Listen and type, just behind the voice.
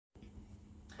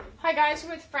Hi guys,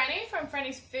 we're with Frannie from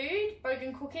Frannie's Food,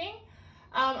 Bogan Cooking.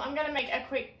 I'm going to make a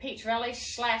quick peach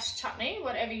relish / chutney,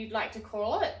 whatever you'd like to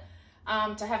call it,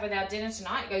 to have with our dinner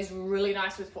tonight. It goes really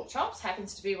nice with pork chops,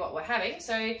 happens to be what we're having.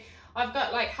 So I've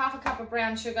got like half a cup of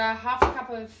brown sugar, half a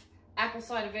cup of apple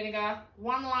cider vinegar,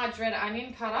 1 large red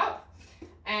onion cut up,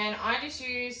 and I just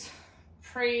use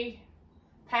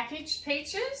pre-packaged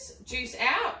peaches, juice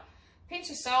out,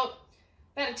 pinch of salt,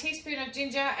 about a teaspoon of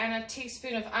ginger and a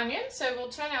teaspoon of onion. So we'll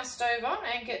turn our stove on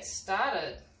and get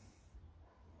started.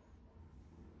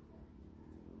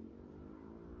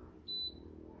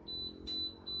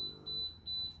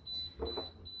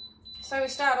 So we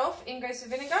start off, in goes the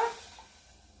vinegar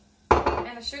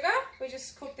and the sugar. We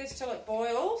just cook this till it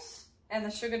boils and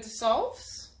the sugar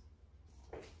dissolves.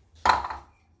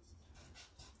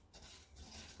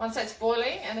 Once that's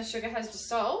boiling and the sugar has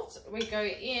dissolved, we go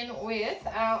in with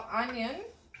our onion,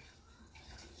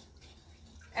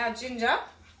 our ginger,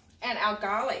 and our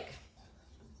garlic.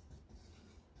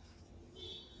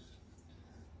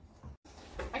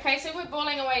 Okay, so we're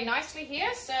boiling away nicely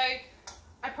here. So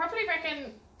I probably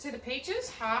reckon to the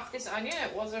peaches, half this onion.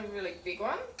 It was a really big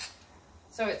one.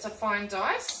 So it's a fine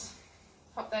dice.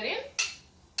 Pop that in.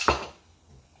 A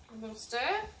little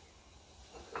stir.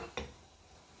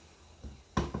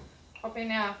 Pop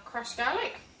in our crushed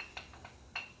garlic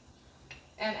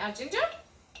and our ginger.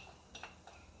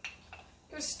 Give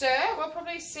it a stir. We'll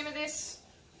probably simmer this,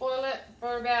 boil it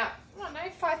for about, I don't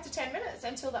know, 5 to 10 minutes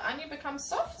until the onion becomes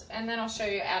soft, and then I'll show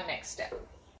you our next step.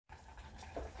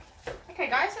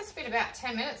 Okay guys, it's been about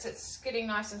 10 minutes. It's getting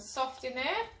nice and soft in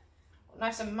there,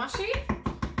 nice and mushy.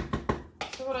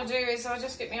 So what I do is I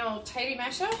just get my old tatty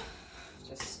masher.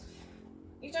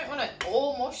 You don't want it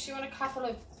all mush, you want a couple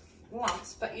of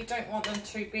lumps, but you don't want them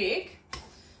too big.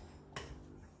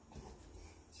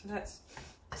 So that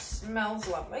smells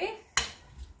lovely.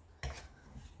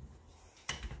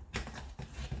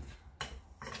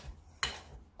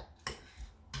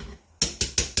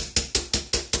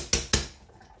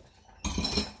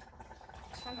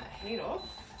 Turn that heat off.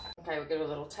 Okay, we'll give it a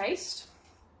little taste.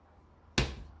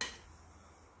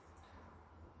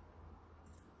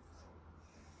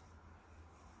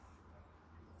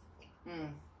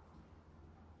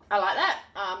 I like that.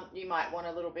 You might want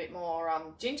a little bit more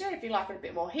ginger if you like it a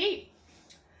bit more heat.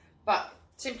 But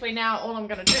simply now all I'm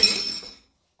going to do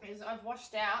is I've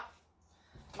washed out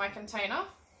my container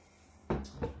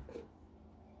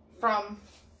from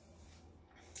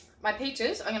my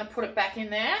peaches. I'm going to put it back in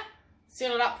there,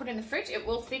 seal it up, put it in the fridge. It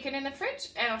will thicken in the fridge,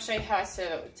 and I'll show you how I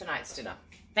serve it with tonight's dinner.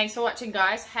 Thanks for watching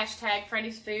guys. #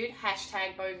 Frannie's Food, #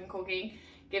 Bogan Cooking.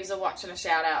 Give us a watch and a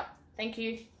shout out. Thank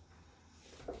you.